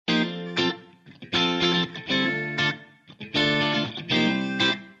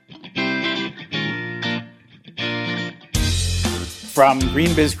From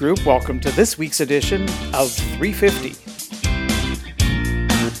GreenBiz Group, welcome to this week's edition of 350.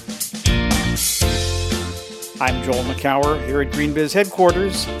 I'm Joel McCower here at GreenBiz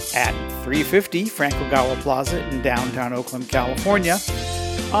headquarters at 350 Frank Ogawa Plaza in downtown Oakland, California.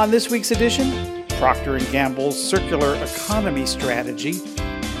 On this week's edition, Procter & Gamble's circular economy strategy,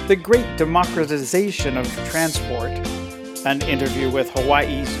 the great democratization of transport, an interview with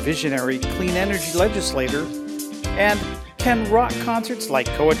Hawaii's visionary clean energy legislator, and can rock concerts like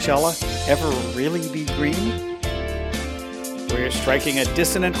Coachella ever really be green? We're striking a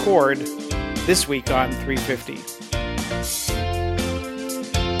dissonant chord this week on 350.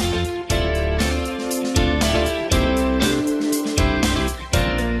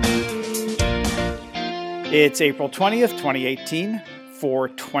 It's April 20th, 2018,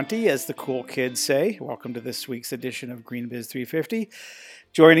 420 as the cool kids say. Welcome to this week's edition of GreenBiz 350.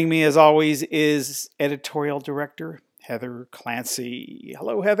 Joining me as always is editorial director Heather Clancy.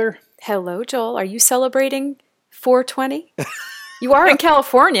 Hello, Heather. Hello, Joel. Are you celebrating 420? You are in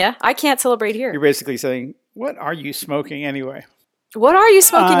California. I can't celebrate here. You're basically saying, what are you smoking anyway? What are you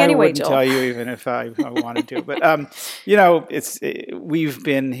smoking anyway, Joel? I wouldn't tell you even if I wanted to. But, we've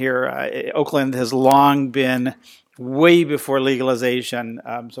been here. Oakland has long been, way before legalization,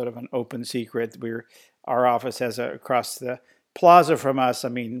 sort of an open secret. Our office has across the plaza from us. I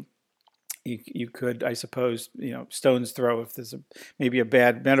mean, you could, I suppose, stone's throw if there's maybe a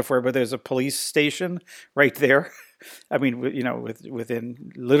bad metaphor, but there's a police station right there. I mean,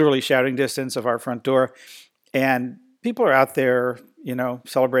 within literally shouting distance of our front door, and people are out there,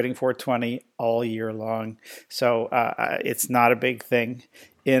 celebrating 420 all year long. So it's not a big thing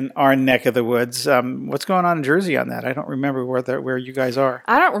in our neck of the woods. What's going on in Jersey on that? I don't remember where you guys are.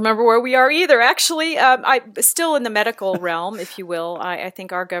 I don't remember where we are either. Actually, I'm still in the medical realm, if you will. I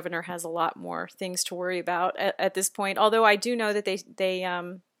think our governor has a lot more things to worry about at this point. Although I do know that they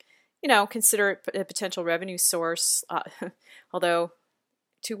consider it a potential revenue source. Although,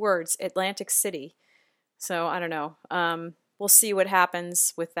 2 words, Atlantic City. So I don't know. We'll see what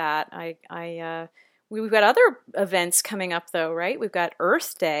happens with that. We've got other events coming up, though, right? We've got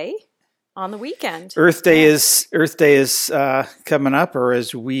Earth Day on the weekend. Earth Day is coming up, or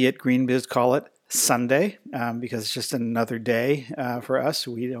as we at GreenBiz call it, Sunday, because it's just another day for us.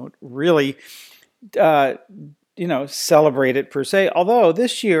 We don't really, celebrate it per se. Although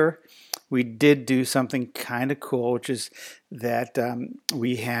this year we did do something kind of cool, which is that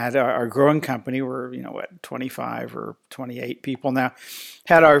we had our growing company, we're, 25 or 28 people now,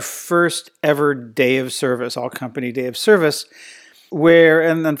 had our first ever day of service, all company day of service,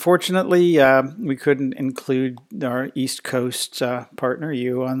 and unfortunately we couldn't include our East Coast partner,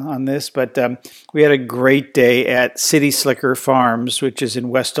 you, on this, but we had a great day at City Slicker Farms, which is in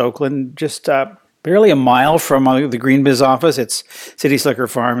West Oakland, just barely a mile from the GreenBiz office. It's City Slicker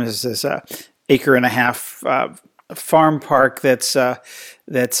Farm is this acre and a half farm park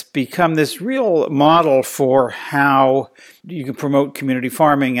that's become this real model for how you can promote community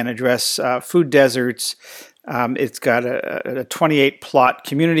farming and address food deserts. It's got a 28-plot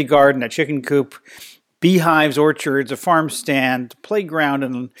community garden, a chicken coop, beehives, orchards, a farm stand, playground,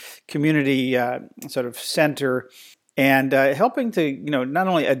 and community sort of center, and helping to not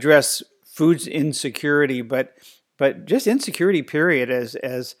only address food insecurity, but just insecurity, period,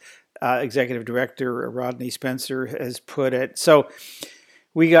 as Executive Director Rodney Spencer has put it. So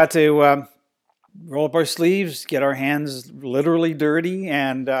we got to roll up our sleeves, get our hands literally dirty,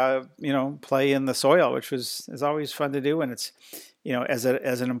 and play in the soil, which is always fun to do. And it's as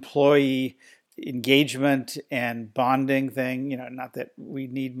an employee engagement and bonding thing, not that we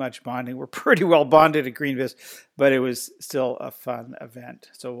need much bonding. We're pretty well bonded at GreenBiz, but it was still a fun event.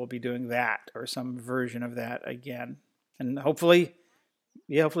 So we'll be doing that or some version of that again. And hopefully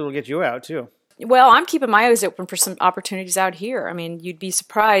we'll get you out too. Well, I'm keeping my eyes open for some opportunities out here. I mean, you'd be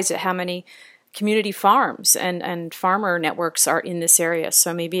surprised at how many community farms and farmer networks are in this area.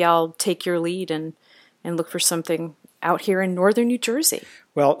 So maybe I'll take your lead and look for something out here in northern New Jersey.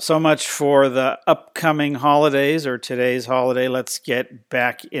 Well, so much for the upcoming holidays or today's holiday. Let's get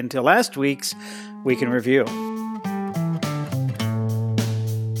back into last week's Week in Review.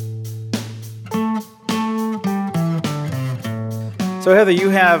 So Heather, you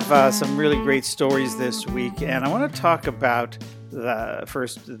have some really great stories this week, and I want to talk about the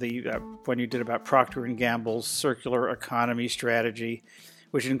one you did about Procter & Gamble's circular economy strategy,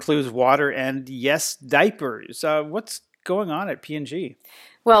 which includes water and, yes, diapers. What's going on at P&G?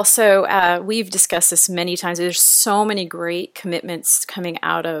 Well, so we've discussed this many times. There's so many great commitments coming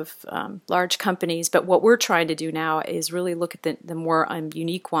out of large companies, but what we're trying to do now is really look at the more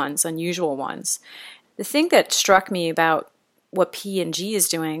unique ones, unusual ones. The thing that struck me about what P&G is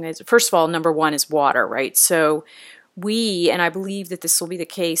doing is, first of all, number one is water, right? So and I believe that this will be the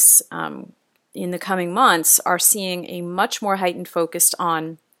case in the coming months, are seeing a much more heightened focus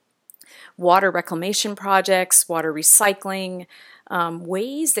on water reclamation projects, water recycling,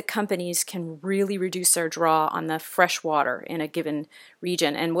 ways that companies can really reduce their draw on the fresh water in a given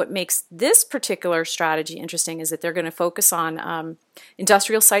region. And what makes this particular strategy interesting is that they're going to focus on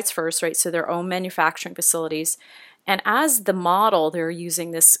industrial sites first, right? So their own manufacturing facilities. And as the model, they're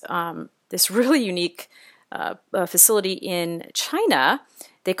using this really unique facility in China.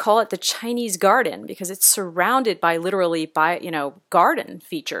 They call it the Chinese garden because it's surrounded by literally garden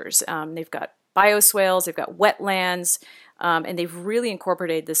features. They've got bioswales, they've got wetlands, and they've really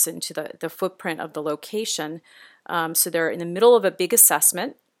incorporated this into the footprint of the location. So they're in the middle of a big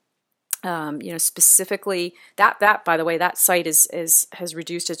assessment. Specifically that by the way, that site has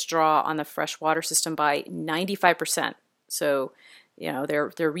reduced its draw on the fresh water system by 95%. So they're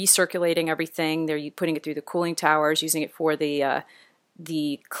recirculating everything. They're putting it through the cooling towers, using it for the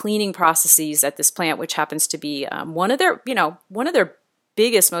cleaning processes at this plant, which happens to be one of their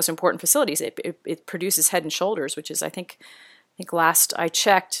biggest, most important facilities. It produces Head and Shoulders, which is I think last I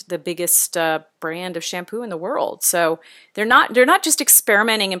checked the biggest brand of shampoo in the world. So they're not just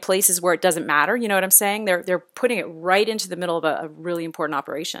experimenting in places where it doesn't matter. You know what I'm saying? They're putting it right into the middle of a really important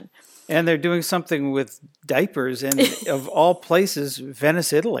operation. And they're doing something with diapers in, of all places,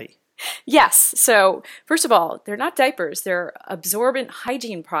 Venice, Italy. Yes. So first of all, they're not diapers. They're absorbent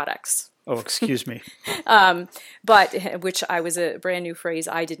hygiene products. Oh, excuse me. But which was a brand new phrase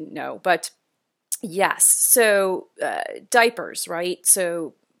I didn't know. But yes. So diapers, right?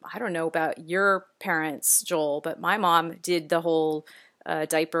 So I don't know about your parents, Joel, but my mom did the whole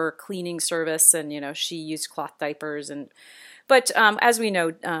diaper cleaning service, and she used cloth diapers. But as we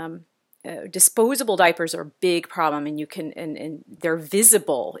know, disposable diapers are a big problem, and and they're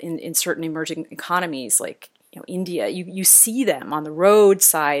visible in certain emerging economies like India. You see them on the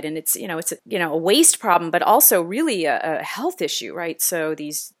roadside, and it's a waste problem, but also really a health issue, right? So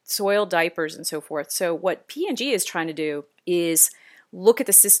these soiled diapers and so forth. So what P&G is trying to do is look at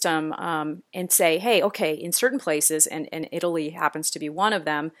the system and say, hey, okay, in certain places, and Italy happens to be one of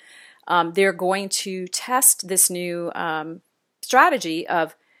them, they're going to test this new strategy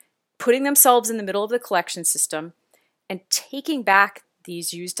of putting themselves in the middle of the collection system and taking back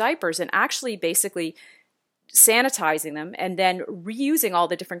these used diapers and actually basically sanitizing them and then reusing all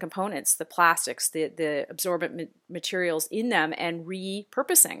the different components, the plastics, the absorbent materials in them, and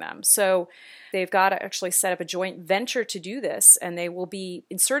repurposing them. So they've got to actually set up a joint venture to do this, and they will be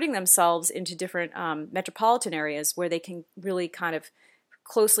inserting themselves into different metropolitan areas where they can really kind of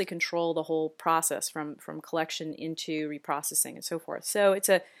closely control the whole process from collection into reprocessing and so forth. So it's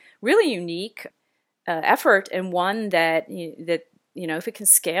a really unique effort, and one that if it can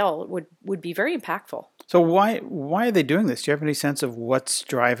scale would be very impactful. So why are they doing this? Do you have any sense of what's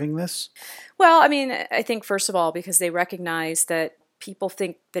driving this? Well, I mean, I think first of all because they recognize that people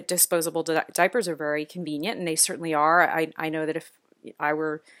think that disposable diapers are very convenient, and they certainly are. I know that if I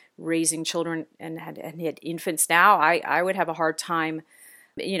were raising children and had infants now, I would have a hard time.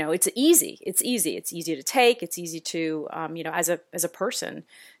 It's easy. It's easy to take. It's easy to, as a person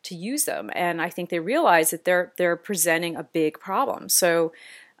to use them. And I think they realize that they're presenting a big problem. So,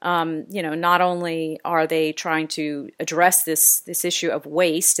 not only are they trying to address this issue of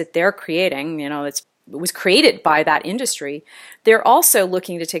waste that they're creating, it was created by that industry, they're also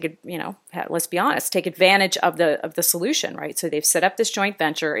looking to let's be honest, take advantage of the solution, right? So they've set up this joint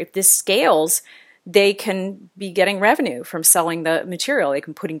venture. If this scales, they can be getting revenue from selling the material. They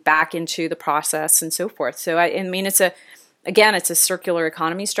can putting back into the process and so forth. So I mean, it's a circular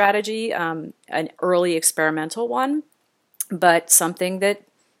economy strategy, an early experimental one, but something that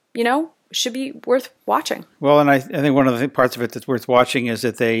should be worth watching. Well, and I think one of the parts of it that's worth watching is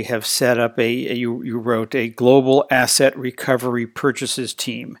that they have set up you wrote a global asset recovery purchases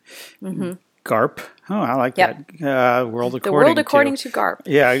team. Mm-hmm. GARP. Oh, I like that. World according to GARP.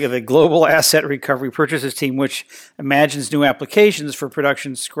 Yeah, the Global Asset Recovery Purchases Team, which imagines new applications for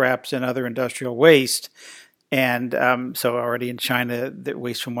production scraps and other industrial waste. And so already in China, the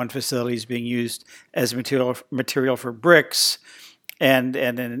waste from one facility is being used as material for bricks. And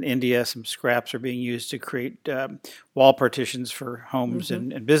in India, some scraps are being used to create wall partitions for homes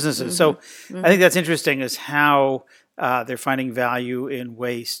mm-hmm. and businesses. Mm-hmm. So mm-hmm. I think that's interesting is how they're finding value in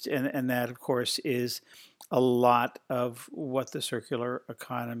waste. And that, of course, is a lot of what the circular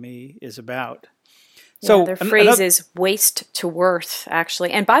economy is about. So their phrase is waste to worth, actually.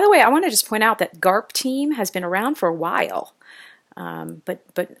 And by the way, I want to just point out that GARP team has been around for a while, but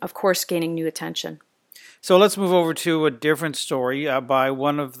of course gaining new attention. So let's move over to a different story by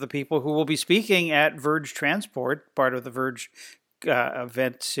one of the people who will be speaking at Verge Transport, part of the Verge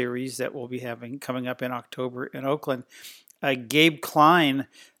event series that we'll be having coming up in October in Oakland. Gabe Klein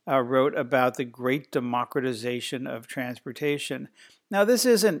wrote about the great democratization of transportation. Now, this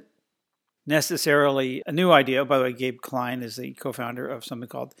isn't necessarily a new idea. By the way, Gabe Klein is the co-founder of something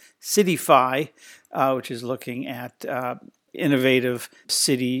called CityFi, which is looking at innovative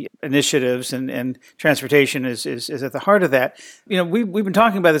city initiatives, and transportation is at the heart of that. We've been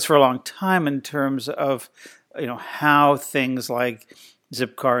talking about this for a long time in terms of how things like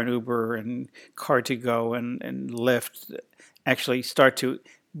Zipcar and Uber and Car2Go and Lyft actually start to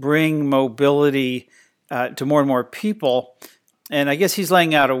bring mobility to more and more people. And I guess he's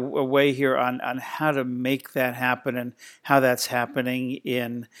laying out a way here on how to make that happen and how that's happening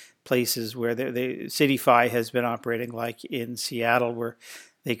in places where the CityFi has been operating, like in Seattle, where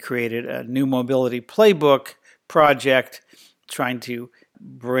they created a new mobility playbook project trying to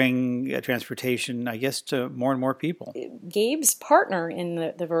bring transportation, I guess, to more and more people. Gabe's partner in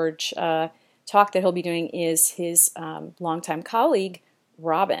the Verge talk that he'll be doing is his longtime colleague,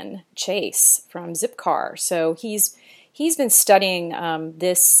 Robin Chase from Zipcar. So he's been studying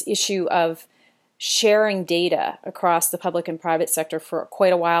this issue of sharing data across the public and private sector for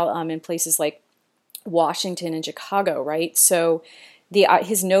quite a while in places like Washington and Chicago, right? So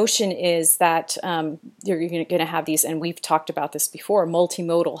his notion is that you're going to have these, and we've talked about this before,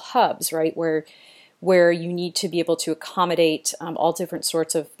 multimodal hubs, right, where you need to be able to accommodate all different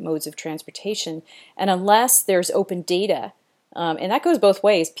sorts of modes of transportation. And unless there's open data, and that goes both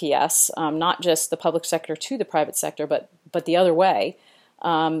ways, P.S., not just the public sector to the private sector, but the other way,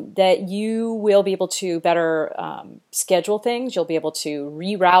 that you will be able to better schedule things. You'll be able to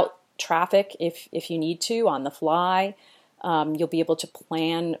reroute traffic if you need to on the fly. You'll be able to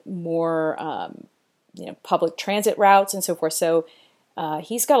plan more public transit routes and so forth. So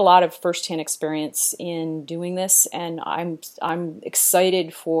he's got a lot of firsthand experience in doing this, and I'm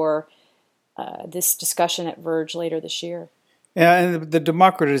excited for this discussion at Verge later this year. Yeah, and the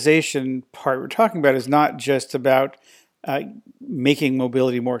democratization part we're talking about is not just about making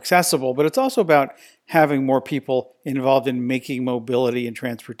mobility more accessible, but it's also about having more people involved in making mobility and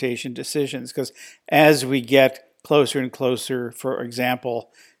transportation decisions. Because as we get closer and closer, for example,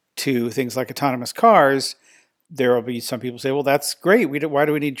 to things like autonomous cars, there will be some people say, well, that's great. Why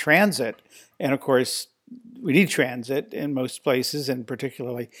do we need transit? And of course, we need transit in most places, and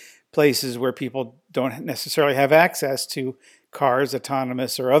particularly places where people don't necessarily have access to cars,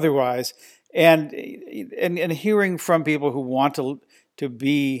 autonomous or otherwise. And hearing from people who want to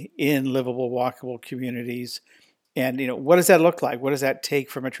be in livable, walkable communities, and what does that look like? What does that take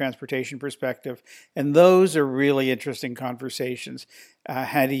from a transportation perspective? And those are really interesting conversations.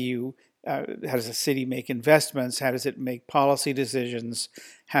 How does a city make investments? How does it make policy decisions?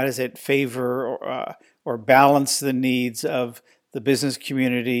 How does it favor or balance the needs of the business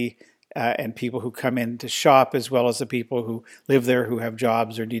community and people who come in to shop, as well as the people who live there, who have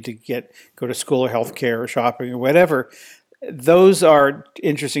jobs or need to go to school or healthcare or shopping or whatever? Those are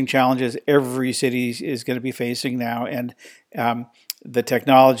interesting challenges every city is going to be facing now, and the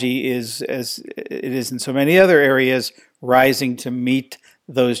technology is, as it is in so many other areas, rising to meet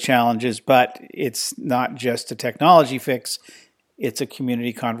those challenges. But it's not just a technology fix; it's a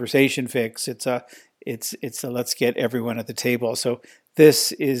community conversation fix. It's a let's get everyone at the table. So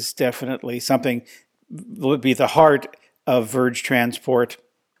this is definitely something that would be the heart of Verge Transport,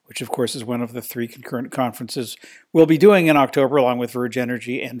 which of course is one of the 3 concurrent conferences we'll be doing in October, along with Verge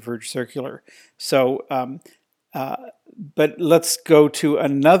Energy and Verge Circular. So, but let's go to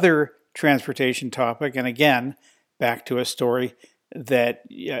another transportation topic, and again, back to a story that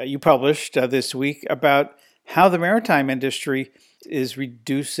you published this week about how the maritime industry is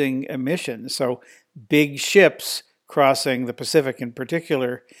reducing emissions. So big ships crossing the Pacific in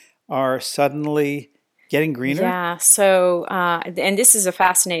particular are suddenly getting greener? Yeah, so, and this is a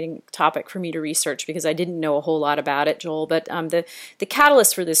fascinating topic for me to research because I didn't know a whole lot about it, Joel, but the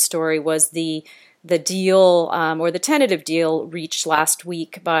catalyst for this story was the deal, or the tentative deal reached last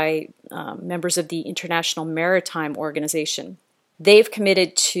week by members of the International Maritime Organization. They've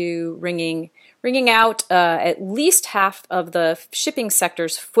committed to wringing out at least half of the shipping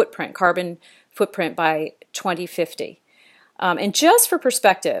sector's carbon footprint by 2050. And just for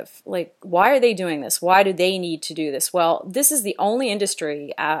perspective, like, why are they doing this? Why do they need to do this? Well, this is the only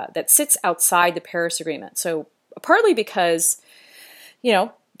industry that sits outside the Paris Agreement. So partly because,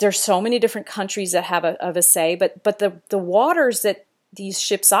 there's so many different countries that have a say, but the waters that these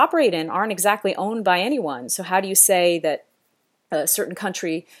ships operate in aren't exactly owned by anyone. So how do you say that a certain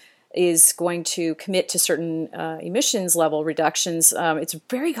country is going to commit to certain emissions level reductions, it's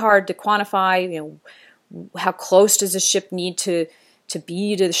very hard to quantify. How close does a ship need to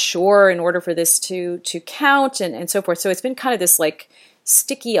be to the shore in order for this to count, and so forth. So it's been kind of this like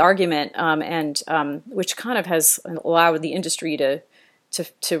sticky argument, and which kind of has allowed the industry to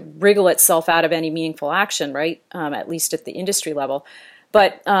wriggle itself out of any meaningful action, right? At least at the industry level.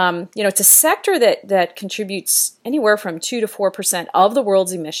 But it's a sector that contributes anywhere from 2 to 4% of the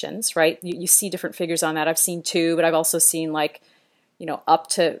world's emissions, right? You see different figures on that. I've seen 2, but I've also seen up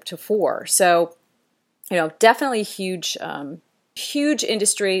to 4. So definitely huge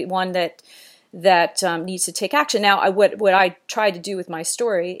industry, one that needs to take action. Now, what I tried to do with my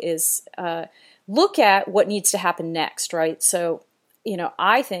story is look at what needs to happen next, right? So,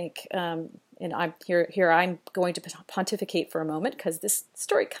 I think, and I'm here I'm going to pontificate for a moment because this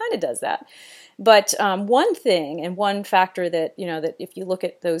story kind of does that. But one thing and one factor that, that if you look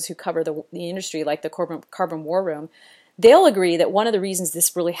at those who cover the industry, like the Carbon War Room, they'll agree that one of the reasons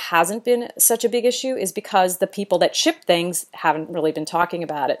this really hasn't been such a big issue is because the people that ship things haven't really been talking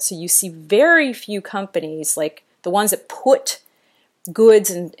about it. So you see very few companies, like the ones that put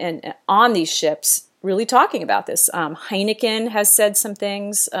goods and on these ships, really talking about this. Heineken has said some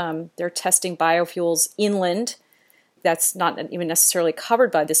things. They're testing biofuels inland. That's not even necessarily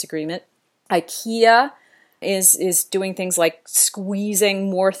covered by this agreement. IKEA is doing things like squeezing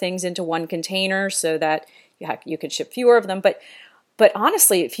more things into one container so that you could ship fewer of them. But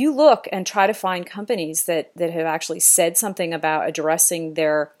honestly, if you look and try to find companies that have actually said something about addressing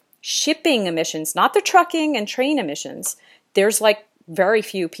their shipping emissions, not their trucking and train emissions, there's like very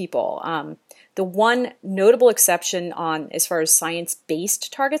few people. The one notable exception on as far as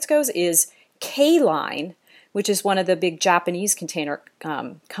science-based targets goes is K-Line, which is one of the big Japanese container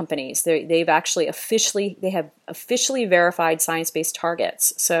companies. They have officially verified science-based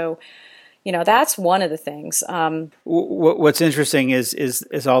targets. So, that's one of the things. What's interesting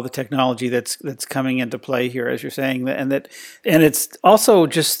is all the technology that's coming into play here, as you're saying, and it's also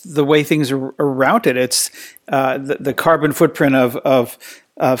just the way things are routed. It's the carbon footprint of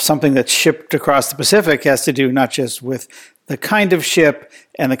something that's shipped across the Pacific has to do not just with the kind of ship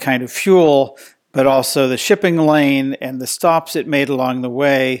and the kind of fuel, but also the shipping lane and the stops it made along the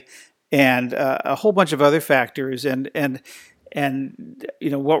way, and a whole bunch of other factors. And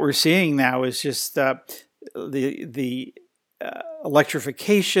what we're seeing now is just the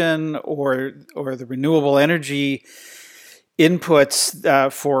electrification or the renewable energy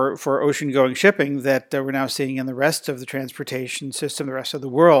inputs for ocean-going shipping that we're now seeing in the rest of the transportation system, the rest of the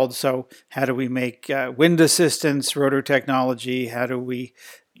world. So how do we make wind assistance, rotor technology? How do we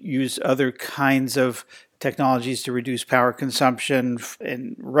use other kinds of technologies to reduce power consumption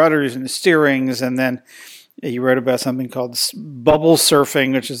in rudders and steerings? And then you wrote about something called bubble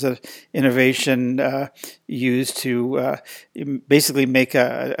surfing, which is an innovation used to basically make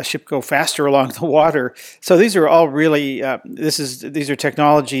a ship go faster along the water. So these are all really these are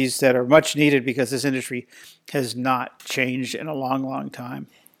technologies that are much needed because this industry has not changed in a long, long time.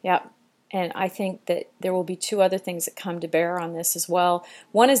 Yeah. And I think that there will be 2 other things that come to bear on this as well.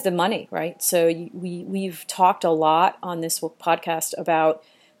 One is the money, right? So we've talked a lot on this podcast about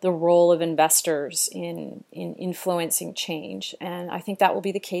the role of investors in influencing change. And I think that will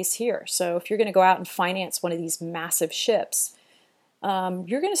be the case here. So if you're going to go out and finance one of these massive ships,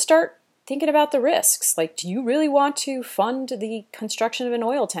 you're going to start thinking about the risks. Like, do you really want to fund the construction of an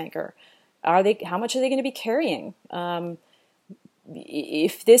oil tanker? How much are they going to be carrying?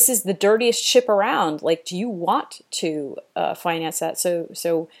 If this is the dirtiest ship around, like, do you want to finance that?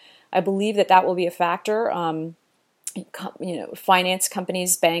 So I believe that will be a factor. Finance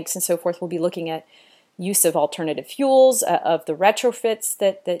companies, banks, and so forth will be looking at use of alternative fuels, of the retrofits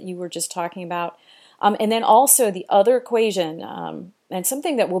that you were just talking about. And then also the other equation, and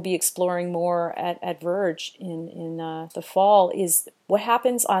something that we'll be exploring more at Verge in the fall, is what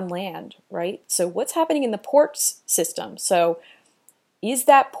happens on land, right? So what's happening in the ports system? So is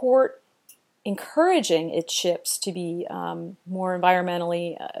that port encouraging its ships to be more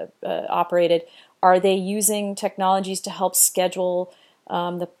environmentally operated? Are they using technologies to help schedule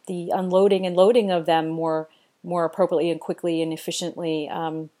the unloading and loading of them more appropriately and quickly and efficiently?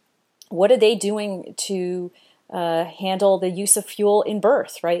 What are they doing to handle the use of fuel in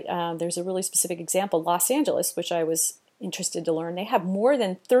berth, right? There's a really specific example, Los Angeles, which I was interested to learn. They have more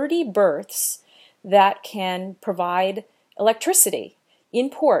than 30 berths that can provide electricity in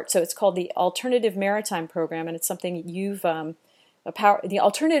port. So it's called the Alternative Maritime Program, and it's something you've the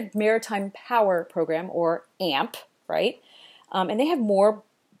Alternative Maritime Power Program, or AMP, right? And they have more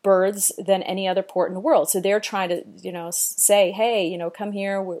berths than any other port in the world. So they're trying to, say, hey, come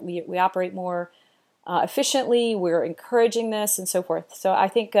here. We operate more efficiently. We're encouraging this and so forth. So I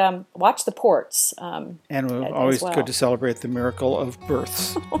think watch the ports. And we're always good to celebrate the miracle of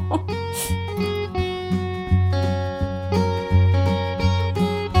births.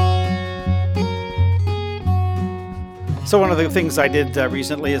 So one of the things I did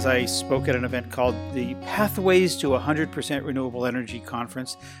recently is I spoke at an event called the Pathways to 100% Renewable Energy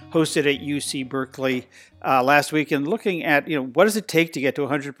Conference, hosted at UC Berkeley last week, and looking at what does it take to get to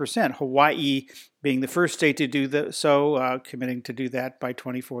 100%. Hawaii being the first state to do so, committing to do that by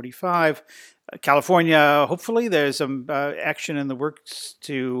 2045. California, hopefully, there's some action in the works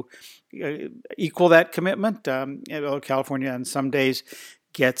to equal that commitment. California, on some days,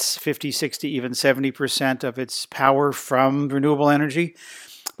 gets 50, 60, even 70% of its power from renewable energy.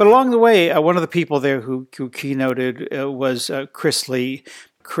 But along the way, one of the people there who keynoted was Chris Lee.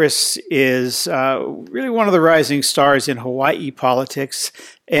 Chris is really one of the rising stars in Hawaii politics,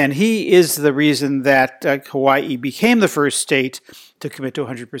 and he is the reason that Hawaii became the first state to commit to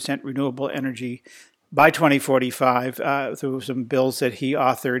 100% renewable energy by 2045 through some bills that he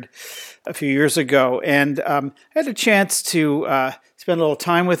authored a few years ago. And I had a chance to spend a little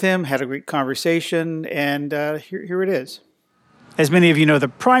time with him, had a great conversation, and here it is. As many of you know, the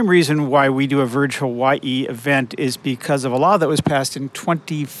prime reason why we do a Verge Hawaii event is because of a law that was passed in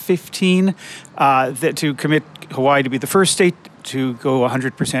 2015 that to commit Hawaii to be the first state to go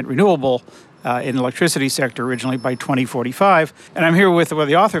 100% renewable in the electricity sector originally by 2045. And I'm here with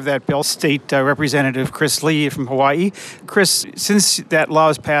the author of that bill, State Representative Chris Lee from Hawaii. Chris, since that law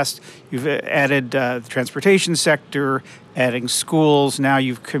was passed, you've added the transportation sector, adding schools. Now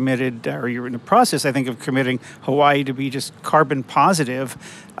you've committed, or you're in the process, I think, of committing Hawaii to be just carbon positive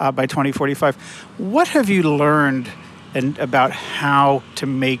by 2045. What have you learned about how to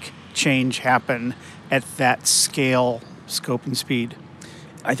make change happen at that scale, scope, and speed?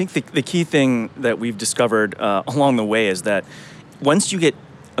 I think the key thing that we've discovered along the way is that once you get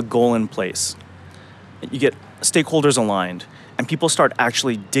a goal in place, you get stakeholders aligned, and people start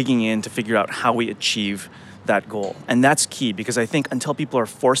actually digging in to figure out how we achieve that goal. And that's key, because I think until people are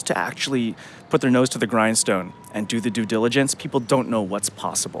forced to actually put their nose to the grindstone and do the due diligence, people don't know what's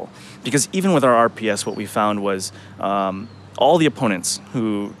possible. Because even with our RPS, what we found was all the opponents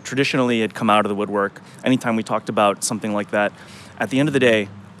who traditionally had come out of the woodwork, anytime we talked about something like that, at the end of the day,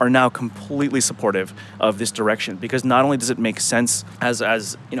 are now completely supportive of this direction, because not only does it make sense as a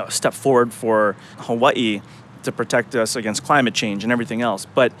step forward for Hawaii to protect us against climate change and everything else,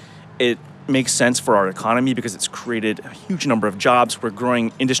 but it makes sense for our economy because it's created a huge number of jobs. We're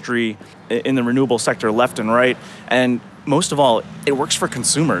growing industry in the renewable sector left and right, and most of all, it works for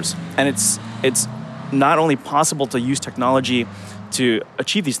consumers. And it's not only possible to use technology to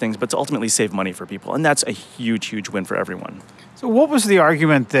achieve these things, but to ultimately save money for people. And that's a huge, huge win for everyone. So what was the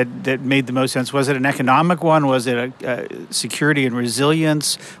argument that made the most sense? Was it an economic one? Was it a security and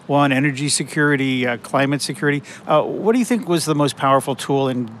resilience one, energy security, climate security? What do you think was the most powerful tool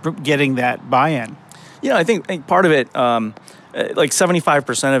in getting that buy-in? I think part of it, like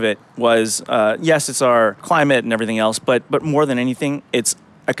 75% of it was, yes, it's our climate and everything else, but more than anything, it's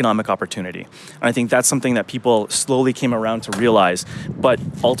economic opportunity. And I think that's something that people slowly came around to realize, but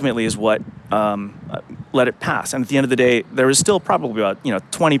ultimately is what let it pass. And at the end of the day, there was still probably about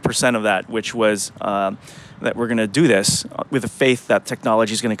 20% of that, which was that we're going to do this with the faith that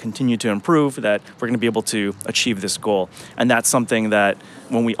technology is going to continue to improve, that we're going to be able to achieve this goal. And that's something that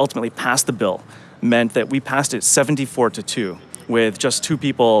when we ultimately passed the bill, meant that we passed it 74-2 with just 2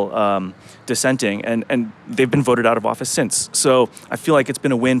 people dissenting, and they've been voted out of office since. So I feel like it's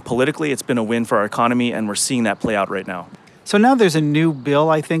been a win politically, it's been a win for our economy, and we're seeing that play out right now. So now there's a new bill,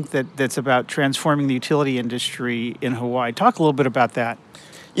 I think, that's about transforming the utility industry in Hawaii. Talk a little bit about that.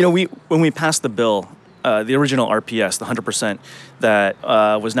 When we passed the bill, the original RPS, the 100% that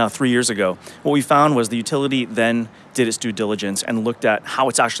was now 3 years ago, what we found was the utility then did its due diligence and looked at how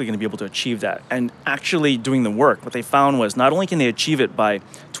it's actually going to be able to achieve that. And actually doing the work, what they found was not only can they achieve it by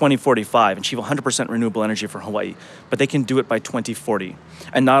 2045, achieve 100% renewable energy for Hawaii, but they can do it by 2040.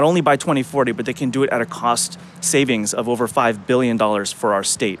 And not only by 2040, but they can do it at a cost savings of over $5 billion for our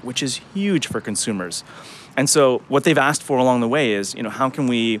state, which is huge for consumers. And so what they've asked for along the way is, how can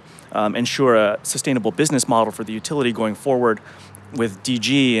we ensure a sustainable business model for the utility going forward, with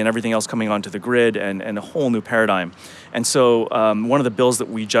DG and everything else coming onto the grid and a whole new paradigm. And so one of the bills that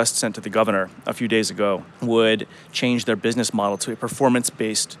we just sent to the governor a few days ago would change their business model to a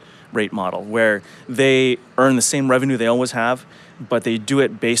performance-based rate model where they earn the same revenue they always have, but they do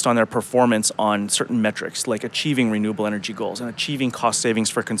it based on their performance on certain metrics like achieving renewable energy goals and achieving cost savings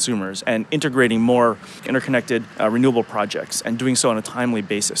for consumers and integrating more interconnected renewable projects and doing so on a timely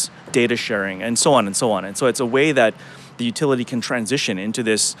basis, data sharing, and so on and so on. And so it's a way that the utility can transition into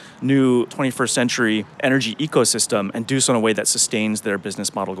this new 21st century energy ecosystem and do so in a way that sustains their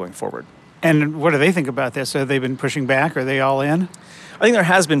business model going forward. And what do they think about this? Have they been pushing back? Are they all in? I think there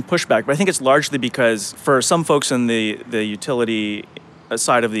has been pushback, but I think it's largely because for some folks in the utility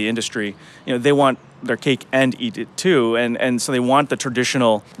side of the industry, they want their cake and eat it too, and so they want the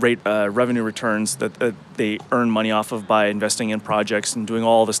traditional rate revenue returns that they earn money off of by investing in projects and doing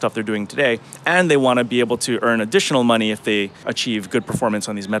all the stuff they're doing today, and they want to be able to earn additional money if they achieve good performance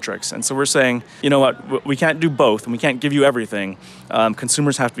on these metrics. And so we're saying, you know what, we can't do both, and we can't give you everything.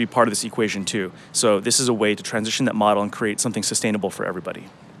 Consumers have to be part of this equation too. So this is a way to transition that model and create something sustainable for everybody.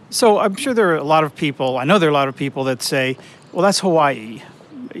 So I'm sure there are a lot of people, I know there are a lot of people that say, well, that's Hawaii.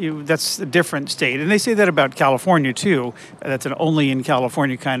 That's a different state. And they say that about California, too. That's an only in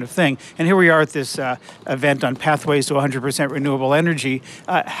California kind of thing. And here we are at this event on pathways to 100% renewable energy.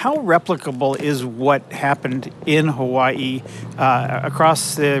 How replicable is what happened in Hawaii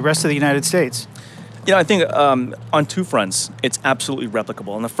across the rest of the United States? I think on two fronts, it's absolutely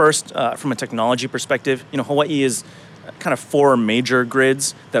replicable. And the first, from a technology perspective, Hawaii is kind of four major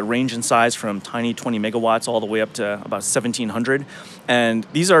grids that range in size from tiny 20 megawatts all the way up to about 1,700. And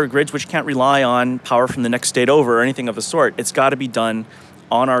these are grids which can't rely on power from the next state over or anything of the sort. It's got to be done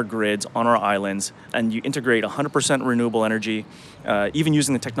on our grids, on our islands, and you integrate 100% renewable energy. Even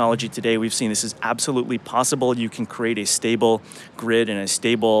using the technology today, we've seen this is absolutely possible. You can create a stable grid and a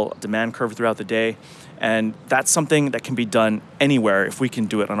stable demand curve throughout the day. And that's something that can be done anywhere if we can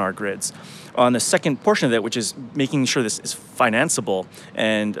do it on our grids. On the second portion of it, which is making sure this is financeable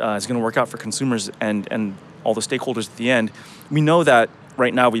and is going to work out for consumers and all the stakeholders at the end, we know that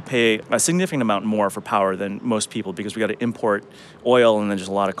right now we pay a significant amount more for power than most people because we got to import oil and then there's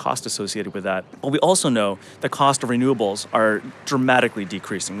a lot of cost associated with that. But we also know the cost of renewables are dramatically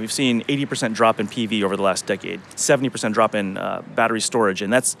decreasing. We've seen 80% drop in PV over the last decade, 70% drop in battery storage,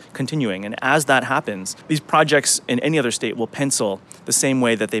 and that's continuing. And as that happens, these projects in any other state will pencil the same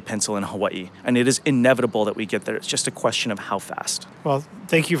way that they pencil in Hawaii. And it is inevitable that we get there. It's just a question of how fast. Well,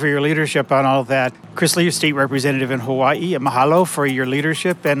 thank you for your leadership on all of that. Chris Lee, State Representative in Hawaii, mahalo for your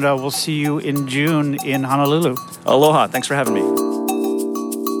leadership, and we'll see you in June in Honolulu. Aloha. Thanks for having me.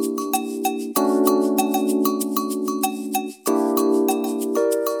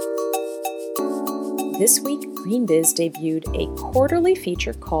 This week, GreenBiz debuted a quarterly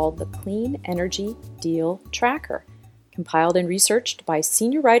feature called the Clean Energy Deal Tracker, compiled and researched by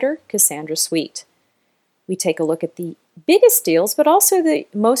senior writer Cassandra Sweet. We take a look at the biggest deals, but also the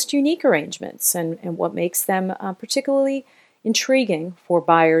most unique arrangements and what makes them particularly intriguing for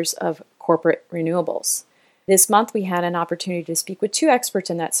buyers of corporate renewables. This month, we had an opportunity to speak with two experts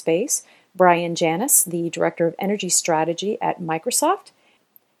in that space, Brian Janis, the Director of Energy Strategy at Microsoft,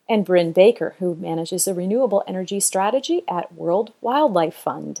 and Bryn Baker, who manages the renewable energy strategy at World Wildlife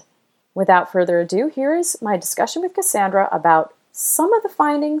Fund. Without further ado, here is my discussion with Cassandra about some of the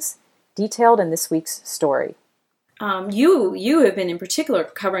findings detailed in this week's story. You have been in particular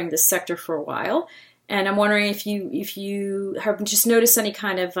covering this sector for a while, and I'm wondering if you have just noticed any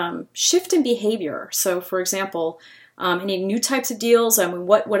kind of shift in behavior. So, for example, any new types of deals? I mean,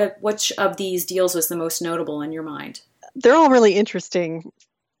 which of these deals was the most notable in your mind? They're all really interesting,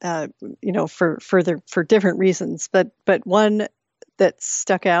 for different reasons. But one that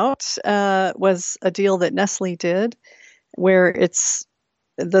stuck out was a deal that Nestle did, where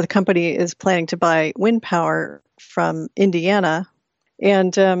the company is planning to buy wind power from Indiana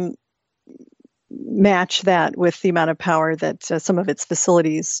and match that with the amount of power that some of its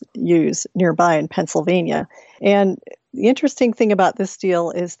facilities use nearby in Pennsylvania. And the interesting thing about this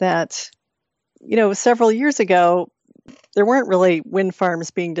deal is that, several years ago, there weren't really wind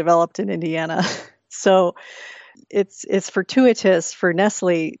farms being developed in Indiana. So it's fortuitous for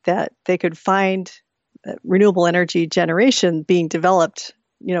Nestle that they could find renewable energy generation being developed,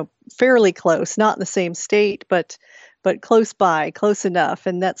 fairly close, not in the same state, but close by, close enough.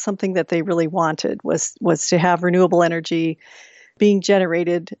 And that's something that they really wanted was to have renewable energy being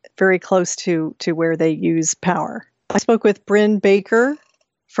generated very close to where they use power. I spoke with Bryn Baker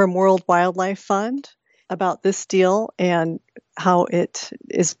from World Wildlife Fund about this deal and how it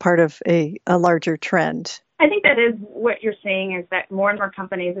is part of a larger trend. I think that is what you're seeing, is that more and more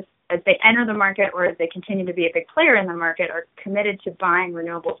companies, as they enter the market or as they continue to be a big player in the market, are committed to buying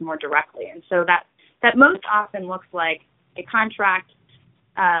renewables more directly. And so that most often looks like a contract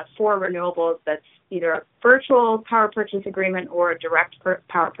for renewables that's either a virtual power purchase agreement or a direct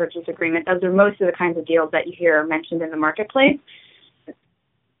power purchase agreement. Those are most of the kinds of deals that you hear mentioned in the marketplace.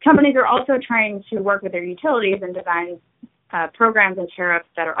 Companies are also trying to work with their utilities and design programs and tariffs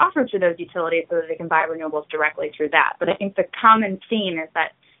that are offered to those utilities so that they can buy renewables directly through that. But I think the common theme is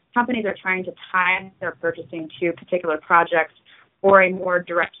that companies are trying to tie their purchasing to particular projects or a more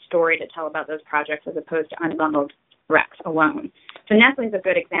direct story to tell about those projects as opposed to unbundled recs alone. So Nestle is a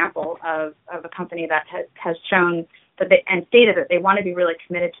good example of a company that has shown that and stated that they want to be really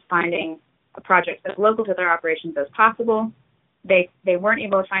committed to finding a project as local to their operations as possible. They weren't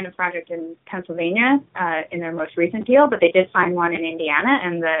able to find a project in Pennsylvania in their most recent deal, but they did find one in Indiana,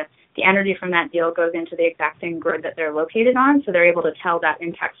 and the energy from that deal goes into the exact same grid that they're located on, so they're able to tell that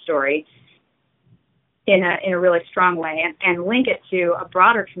impact story in a really strong way and link it to a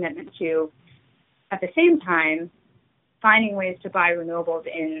broader commitment to, at the same time, finding ways to buy renewables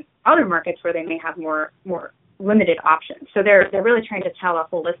in other markets where they may have more limited options. So they're really trying to tell a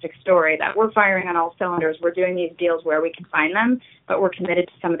holistic story that we're firing on all cylinders. We're doing these deals where we can find them, but we're committed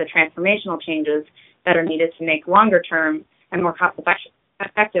to some of the transformational changes that are needed to make longer term and more cost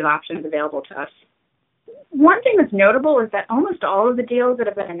effective options available to us. One thing that's notable is that almost all of the deals that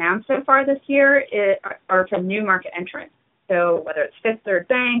have been announced so far this year are from new market entrants. So whether it's Fifth Third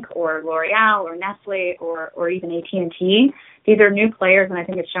Bank or L'Oreal or Nestle or even AT&T, these are new players, and I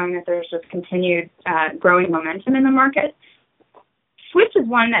think it's showing that there's just continued growing momentum in the market. Switch is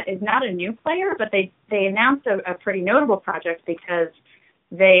one that is not a new player, but they announced a pretty notable project because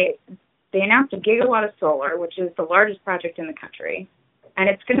they announced a gigawatt of solar, which is the largest project in the country, and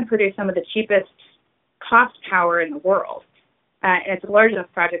it's going to produce some of the cheapest cost power in the world. And it's a large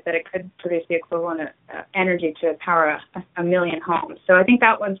enough project that it could produce the equivalent of energy to power a million homes. So I think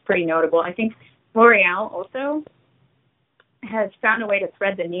that one's pretty notable. I think L'Oreal also has found a way to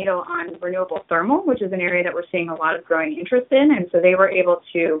thread the needle on renewable thermal, which is an area that we're seeing a lot of growing interest in. And so they were able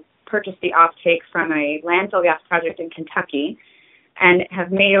to purchase the offtake from a landfill gas project in Kentucky and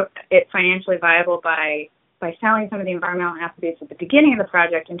have made it financially viable by selling some of the environmental attributes at the beginning of the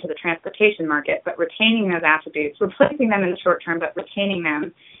project into the transportation market, but retaining those attributes, replacing them in the short term, but retaining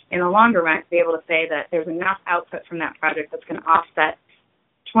them in the longer run to be able to say that there's enough output from that project that's going to offset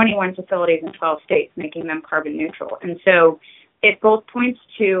 21 facilities in 12 states, making them carbon neutral. And so it both points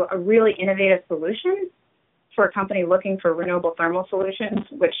to a really innovative solution for a company looking for renewable thermal solutions,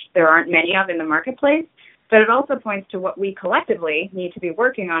 which there aren't many of in the marketplace, but it also points to what we collectively need to be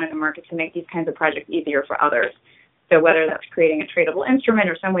working on in the market to make these kinds of projects easier for others. So whether that's creating a tradable instrument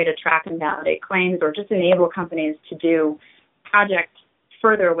or some way to track and validate claims or just enable companies to do projects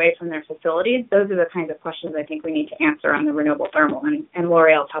further away from their facilities, those are the kinds of questions I think we need to answer on the renewable thermal, and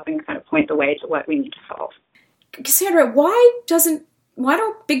L'Oreal is helping kind of point the way to what we need to solve. Cassandra, why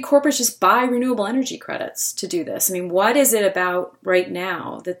don't big corporates just buy renewable energy credits to do this? I mean, what is it about right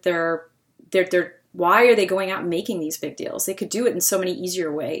now that they're why are they going out and making these big deals? They could do it in so many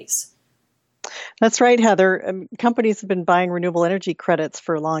easier ways. That's right, Heather. Companies have been buying renewable energy credits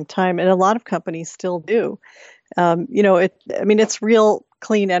for a long time, and a lot of companies still do. It's real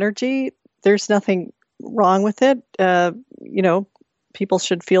clean energy. There's nothing wrong with it. People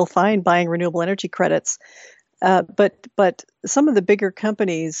should feel fine buying renewable energy credits. But some of the bigger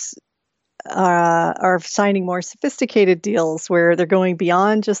companies are signing more sophisticated deals where they're going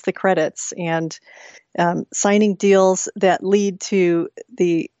beyond just the credits and signing deals that lead to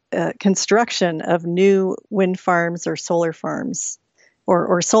the construction of new wind farms or solar farms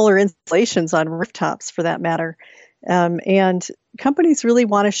or solar installations on rooftops, for that matter. And companies really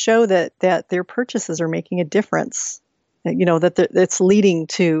want to show that their purchases are making a difference, that it's leading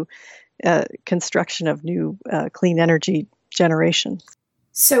to construction of new clean energy generation.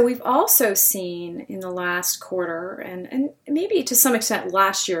 So we've also seen in the last quarter, and maybe to some extent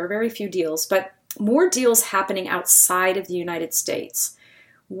last year, very few deals, but more deals happening outside of the United States.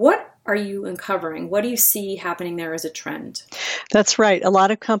 What are you uncovering? What do you see happening there as a trend? That's right. A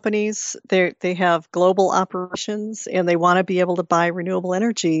lot of companies, they have global operations, and they want to be able to buy renewable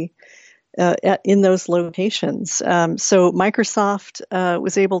energy in those locations. So Microsoft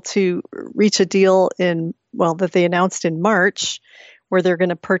was able to reach a deal that they announced in March, where they're going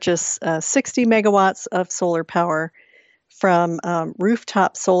to purchase 60 megawatts of solar power from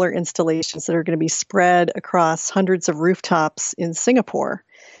rooftop solar installations that are going to be spread across hundreds of rooftops in Singapore.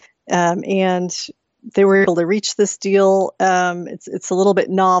 And they were able to reach this deal. It's a little bit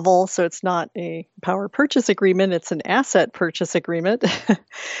novel, so it's not a power purchase agreement; it's an asset purchase agreement.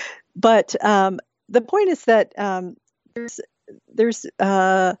 But the point is that there's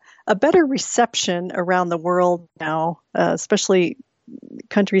a better reception around the world now, especially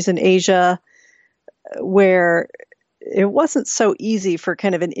countries in Asia, where it wasn't so easy for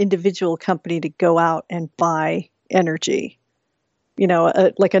kind of an individual company to go out and buy energy.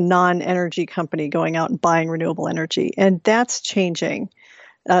 Like a non-energy company going out and buying renewable energy, and that's changing.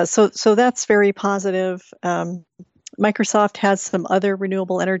 So that's very positive. Microsoft has some other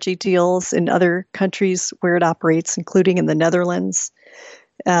renewable energy deals in other countries where it operates, including in the Netherlands,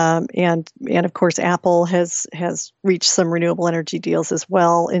 and of course Apple has reached some renewable energy deals as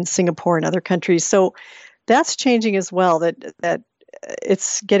well in Singapore and other countries. So that's changing as well. That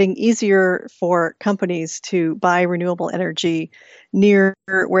it's getting easier for companies to buy renewable energy near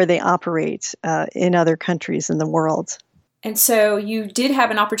where they operate in other countries in the world. And so you did have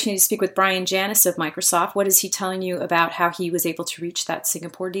an opportunity to speak with Brian Janis of Microsoft. What is he telling you about how he was able to reach that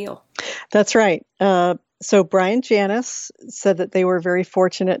Singapore deal? That's right. So Brian Janis said that they were very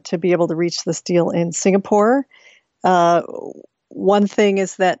fortunate to be able to reach this deal in Singapore. One thing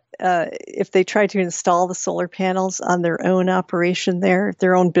is that if they tried to install the solar panels on their own operation there,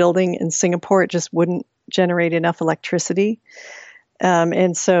 their own building in Singapore, it just wouldn't generate enough electricity.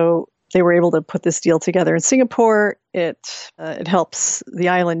 And so they were able to put this deal together in Singapore. It helps the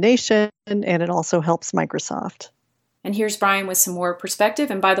island nation, and it also helps Microsoft. And here's Brian with some more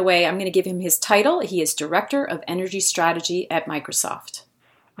perspective. And by the way, I'm going to give him his title. He is Director of Energy Strategy at Microsoft.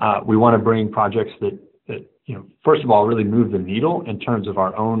 We want to bring projects that first of all, really move the needle in terms of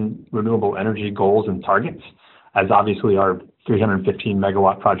our own renewable energy goals and targets, as obviously our 315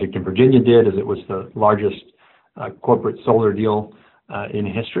 megawatt project in Virginia did, as it was the largest corporate solar deal in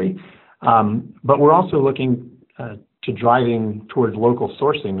history. But we're also looking to driving towards local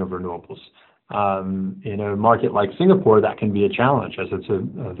sourcing of renewables. In a market like Singapore, that can be a challenge, as it's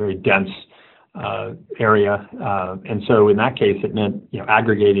a very dense area. And so in that case, it meant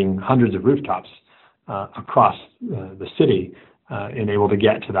aggregating hundreds of rooftops across the city and able to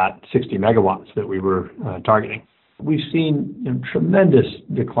get to that 60 megawatts that we were targeting. We've seen tremendous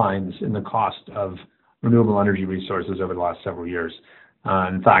declines in the cost of renewable energy resources over the last several years.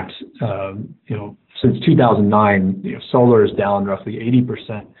 In fact, since 2009, solar is down roughly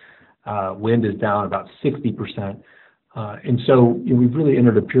 80%, wind is down about 60%. And so we've really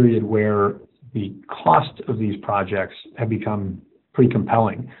entered a period where the cost of these projects have become pretty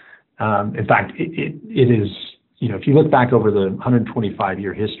compelling. In fact, it is, if you look back over the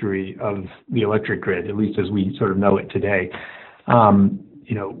 125-year history of the electric grid, at least as we sort of know it today,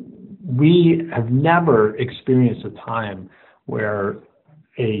 we have never experienced a time where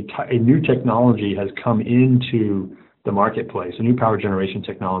a new technology has come into the marketplace, a new power generation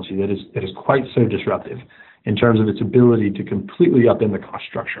technology that is quite so disruptive in terms of its ability to completely upend the cost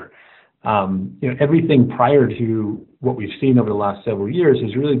structure. Everything prior to what we've seen over the last several years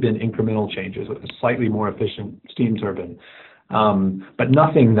has really been incremental changes with a slightly more efficient steam turbine, but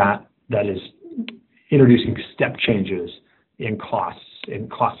nothing that is introducing step changes in cost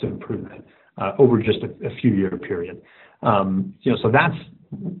improvement over just a few year period. So that's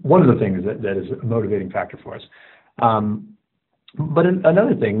one of the things that is a motivating factor for us. But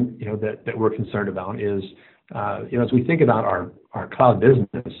another thing that we're concerned about is as we think about our cloud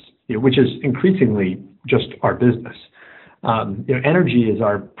business, which is increasingly just our business. Energy is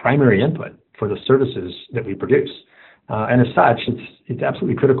our primary input for the services that we produce. And as such, it's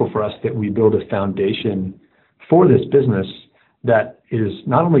absolutely critical for us that we build a foundation for this business that is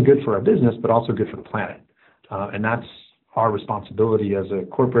not only good for our business, but also good for the planet. And that's our responsibility as a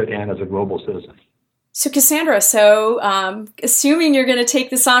corporate and as a global citizen. So Cassandra, assuming you're going to take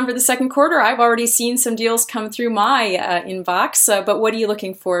this on for the second quarter, I've already seen some deals come through my inbox. But what are you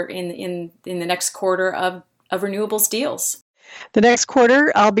looking for in the next quarter of renewables deals? The next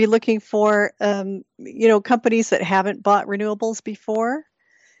quarter, I'll be looking for companies that haven't bought renewables before.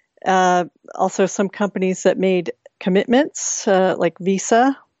 Also, some companies that made commitments, like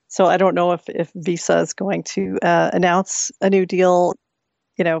Visa. So I don't know if Visa is going to announce a new deal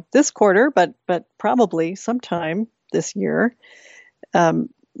this quarter, but probably sometime this year.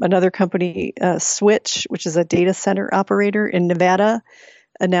 Another company, Switch, which is a data center operator in Nevada,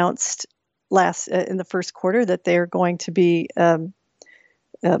 announced in the first quarter that they're going to be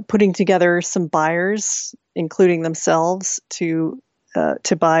putting together some buyers, including themselves, to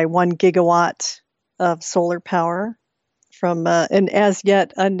buy 1 gigawatt of solar power from an as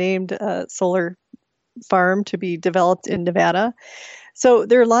yet unnamed solar farm to be developed in Nevada. So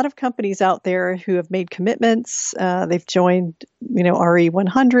there are a lot of companies out there who have made commitments. They've joined,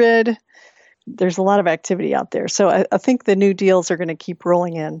 RE100. There's a lot of activity out there. So I think the new deals are going to keep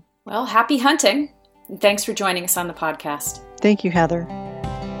rolling in. Well, happy hunting. And thanks for joining us on the podcast. Thank you, Heather.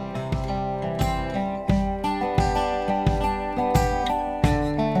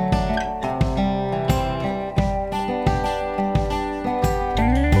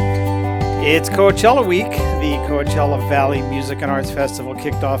 It's Coachella Week. The Coachella Valley Music and Arts Festival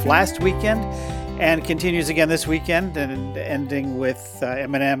kicked off last weekend and continues again this weekend, and ending with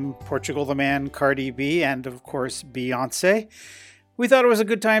Eminem, Portugal the Man, Cardi B, and of course Beyonce. We thought it was a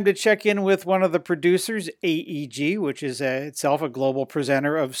good time to check in with one of the producers, AEG, which is itself a global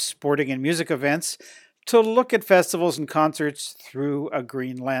presenter of sporting and music events, to look at festivals and concerts through a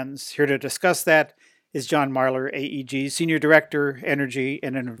green lens. Here to discuss that is John Marler, AEG, Senior Director, Energy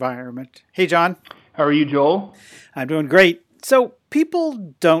and Environment. Hey, John. How are you, Joel? I'm doing great. So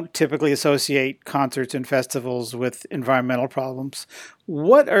people don't typically associate concerts and festivals with environmental problems.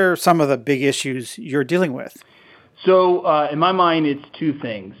 What are some of the big issues you're dealing with? So in my mind, it's two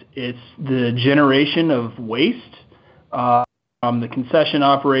things. It's the generation of waste from the concession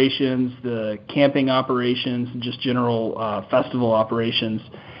operations, the camping operations, and just general festival operations.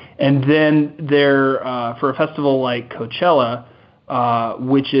 And then for a festival like Coachella,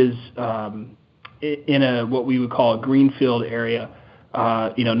 which is in what we would call a greenfield area,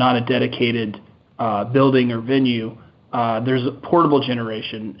 not a dedicated building or venue, there's a portable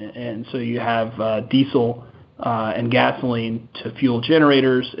generation. And so you have diesel and gasoline to fuel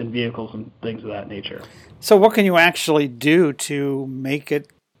generators and vehicles and things of that nature. So what can you actually do to make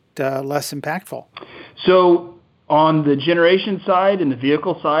it less impactful? So on the generation side and the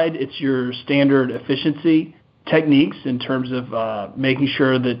vehicle side, it's your standard efficiency techniques in terms of making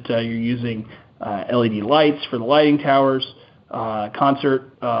sure that you're using LED lights for the lighting towers,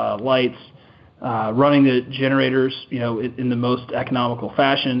 concert lights, running the generators, in the most economical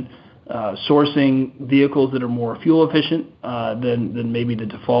fashion, sourcing vehicles that are more fuel efficient than maybe the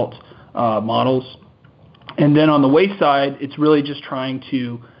default models. And then on the waste side, it's really just trying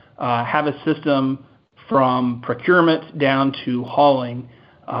to have a system from procurement down to hauling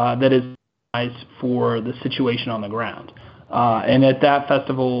that is optimized for the situation on the ground. And at that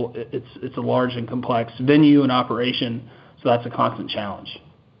festival, it's a large and complex venue and operation, so that's a constant challenge.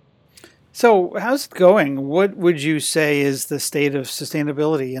 So how's it going? What would you say is the state of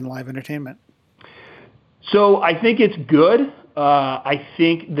sustainability in live entertainment? So I think it's good. I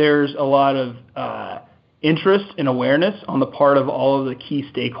think there's a lot of interest and awareness on the part of all of the key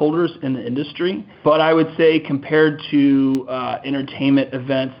stakeholders in the industry. But I would say compared to entertainment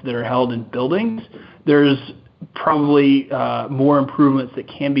events that are held in buildings, there's probably more improvements that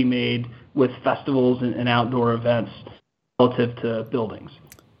can be made with festivals and outdoor events relative to buildings.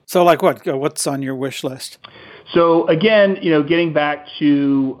 So like what? What's on your wish list? So again, getting back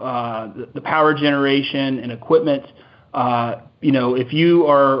to the power generation and equipment, if you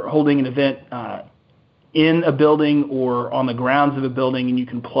are holding an event in a building or on the grounds of a building and you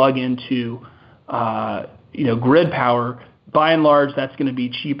can plug into, grid power, by and large, that's going to be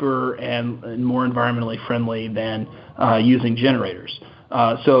cheaper and more environmentally friendly than using generators.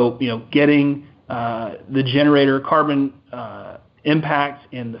 So getting the generator carbon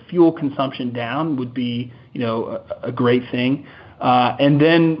impact and the fuel consumption down would be, a great thing. And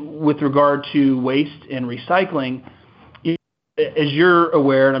then with regard to waste and recycling, as you're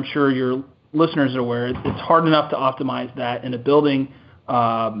aware, and I'm sure your listeners are aware, it's hard enough to optimize that in a building,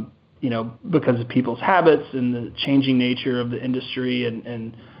 because of people's habits and the changing nature of the industry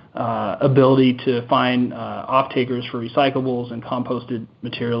and ability to find off-takers for recyclables and composted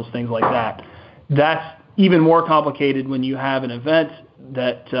materials, things like that. That's even more complicated when you have an event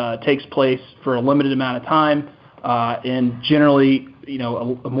that takes place for a limited amount of time and generally,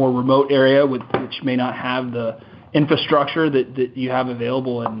 a more remote area which may not have the infrastructure that you have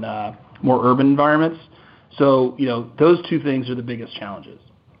available in more urban environments. So, those two things are the biggest challenges.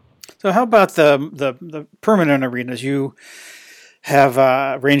 So how about the permanent arenas? You have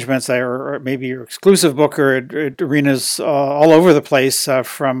arrangements there, or maybe your exclusive booker at arenas all over the place,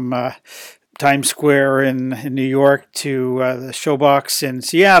 from Times Square in New York to the Showbox in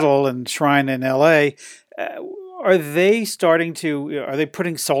Seattle and Shrine in LA. Are they are they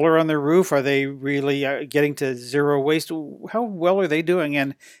putting solar on their roof? Are they really getting to zero waste? How well are they doing,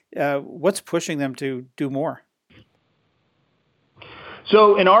 and what's pushing them to do more?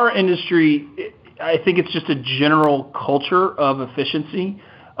 So in our industry, I think it's just a general culture of efficiency.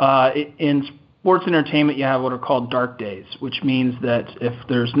 In sports entertainment, you have what are called dark days, which means that if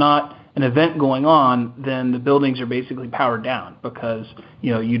there's not an event going on, then the buildings are basically powered down because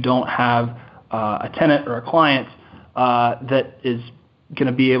you don't have a tenant or a client that is going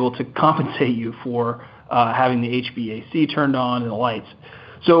to be able to compensate you for having the HVAC turned on and the lights.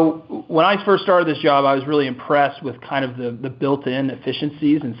 So when I first started this job, I was really impressed with kind of the built-in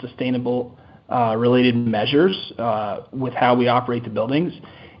efficiencies and sustainable related measures with how we operate the buildings.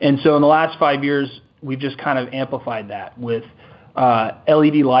 And so in the last 5 years, we've just kind of amplified that with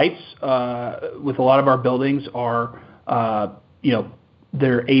LED lights. With a lot of our buildings are,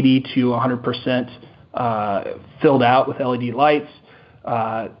 they're 80 to 100% filled out with LED lights.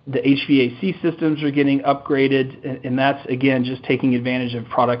 The HVAC systems are getting upgraded, and that's, again, just taking advantage of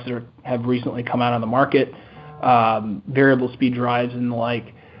products that have recently come out on the market, variable speed drives and the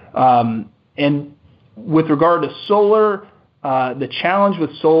like. And with regard to solar, the challenge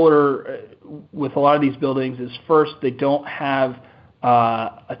with solar with a lot of these buildings is, first, they don't have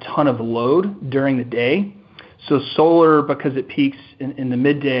a ton of load during the day. So solar, because it peaks in the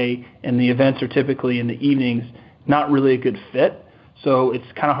midday and the events are typically in the evenings, not really a good fit. So it's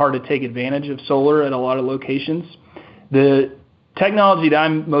kind of hard to take advantage of solar at a lot of locations. The technology that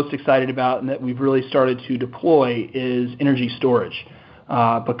I'm most excited about and that we've really started to deploy is energy storage.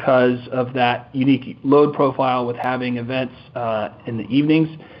 Because of that unique load profile with having events in the evenings,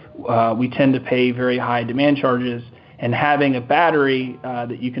 we tend to pay very high demand charges, and having a battery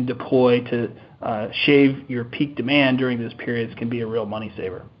that you can deploy to shave your peak demand during those periods can be a real money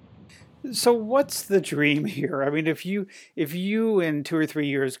saver. So what's the dream here? I mean, if you in 2 or 3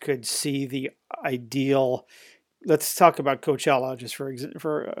 years could see the ideal, let's talk about Coachella just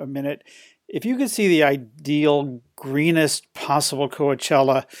for a minute. If you could see the ideal greenest possible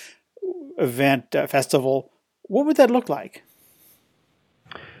Coachella event festival, what would that look like?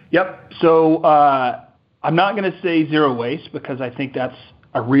 Yep. So I'm not going to say zero waste because I think that's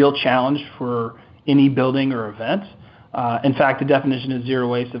a real challenge for any building or event. In fact, the definition of zero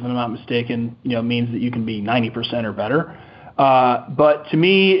waste, if I'm not mistaken, means that you can be 90% or better. But to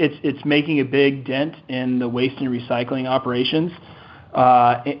me, it's making a big dent in the waste and recycling operations.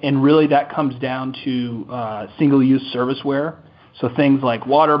 And really that comes down to single-use serviceware. So things like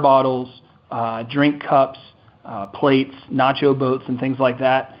water bottles, drink cups, plates, nacho boats, and things like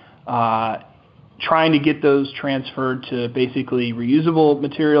that. Trying to get those transferred to basically reusable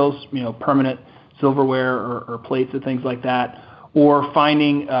materials, permanent silverware or plates and things like that, or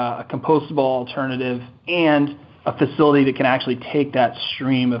finding a compostable alternative and a facility that can actually take that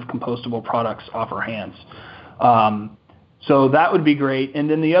stream of compostable products off our hands. So that would be great. And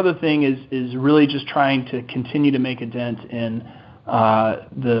then the other thing is really just trying to continue to make a dent in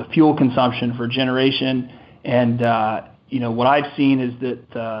the fuel consumption for generation. And, what I've seen is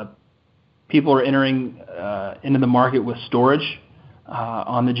that people are entering into the market with storage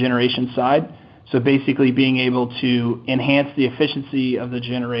on the generation side. So basically being able to enhance the efficiency of the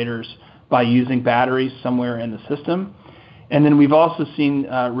generators by using batteries somewhere in the system. And then we've also seen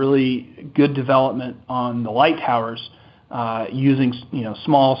really good development on the light towers using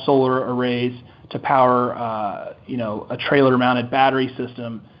small solar arrays to power a trailer-mounted battery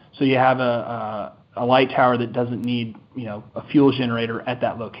system. So you have a light tower that doesn't need a fuel generator at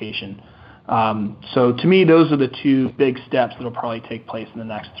that location. So to me, those are the two big steps that will probably take place in the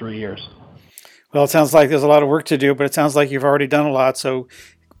next 3 years. Well, it sounds like there's a lot of work to do, but it sounds like you've already done a lot. So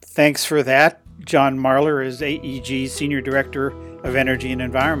thanks for that. John Marler is AEG's Senior Director of Energy and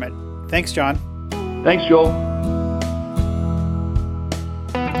Environment. Thanks, John. Thanks, Joel.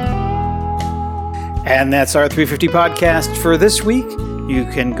 And that's our 350 podcast for this week. You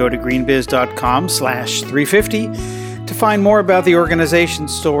can go to greenbiz.com/350 to find more about the organization,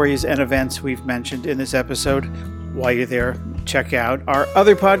 stories, and events we've mentioned in this episode. While you're there, check out our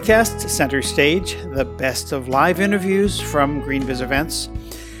other podcasts, Center Stage, the best of live interviews from GreenBiz events.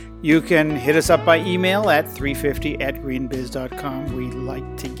 You can hit us up by email at 350@greenbiz.com. We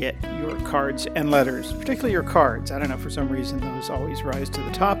like to get your cards and letters, particularly your cards. I don't know, for some reason, those always rise to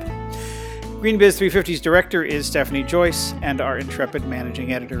the top. GreenBiz 350's director is Stephanie Joyce, and our intrepid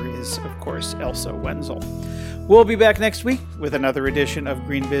managing editor is, of course, Elsa Wenzel. We'll be back next week with another edition of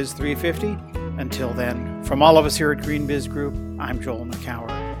GreenBiz 350. Until then, from all of us here at GreenBiz Group, I'm Joel McCower.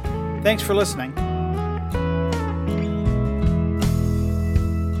 Thanks for listening.